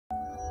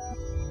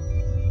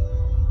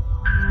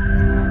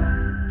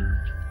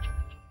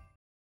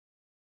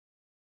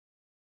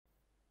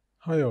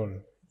Hi all,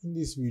 in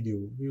this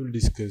video we will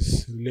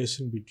discuss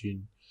relation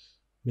between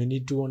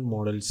Many2one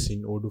models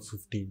in Odoo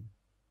 15.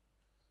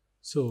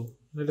 So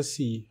let us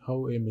see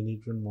how a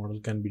Many2one model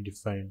can be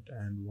defined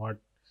and what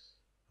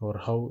or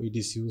how it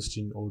is used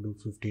in Odoo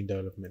 15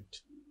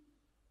 development.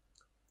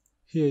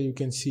 Here you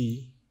can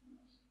see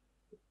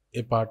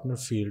a partner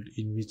field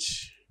in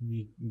which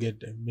we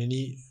get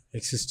many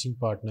existing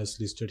partners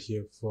listed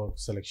here for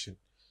selection.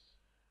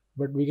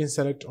 But we can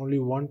select only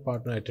one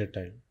partner at a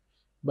time.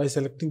 By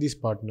selecting this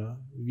partner,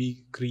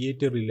 we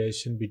create a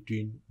relation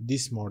between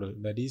this model,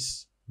 that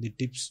is the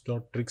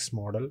tips.tricks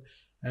model,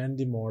 and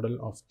the model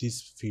of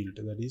this field,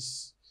 that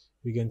is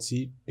we can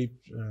see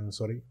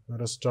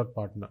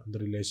rest.partner, the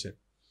relation.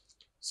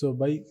 So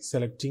by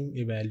selecting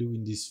a value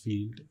in this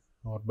field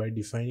or by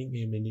defining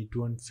a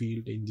Many2one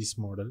field in this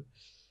model,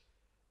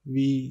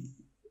 we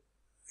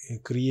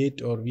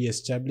create or we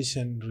establish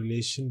a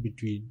relation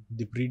between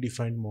the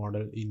predefined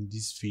model in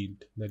this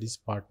field, that is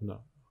partner,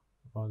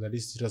 or that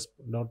is just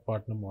not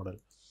partner model.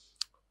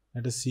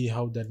 Let us see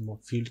how that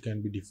field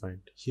can be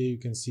defined. Here you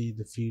can see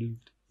the field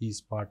is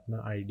partner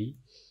ID,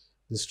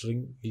 the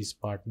string is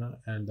partner,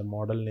 and the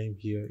model name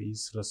here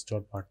is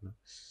rest.partner.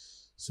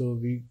 So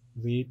we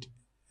create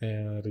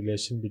a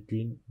relation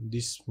between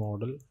this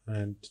model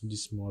and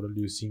this model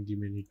using the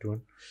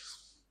Many2one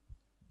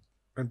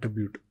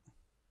attribute.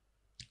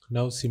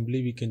 Now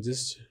simply we can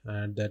just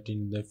add that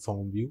in the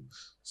form view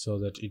so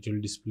that it will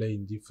display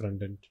in the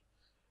front end,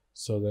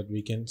 so that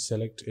we can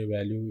select a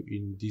value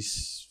in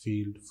this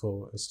field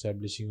for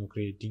establishing or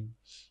creating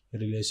a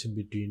relation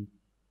between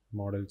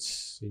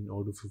models in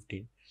Odoo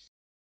 15.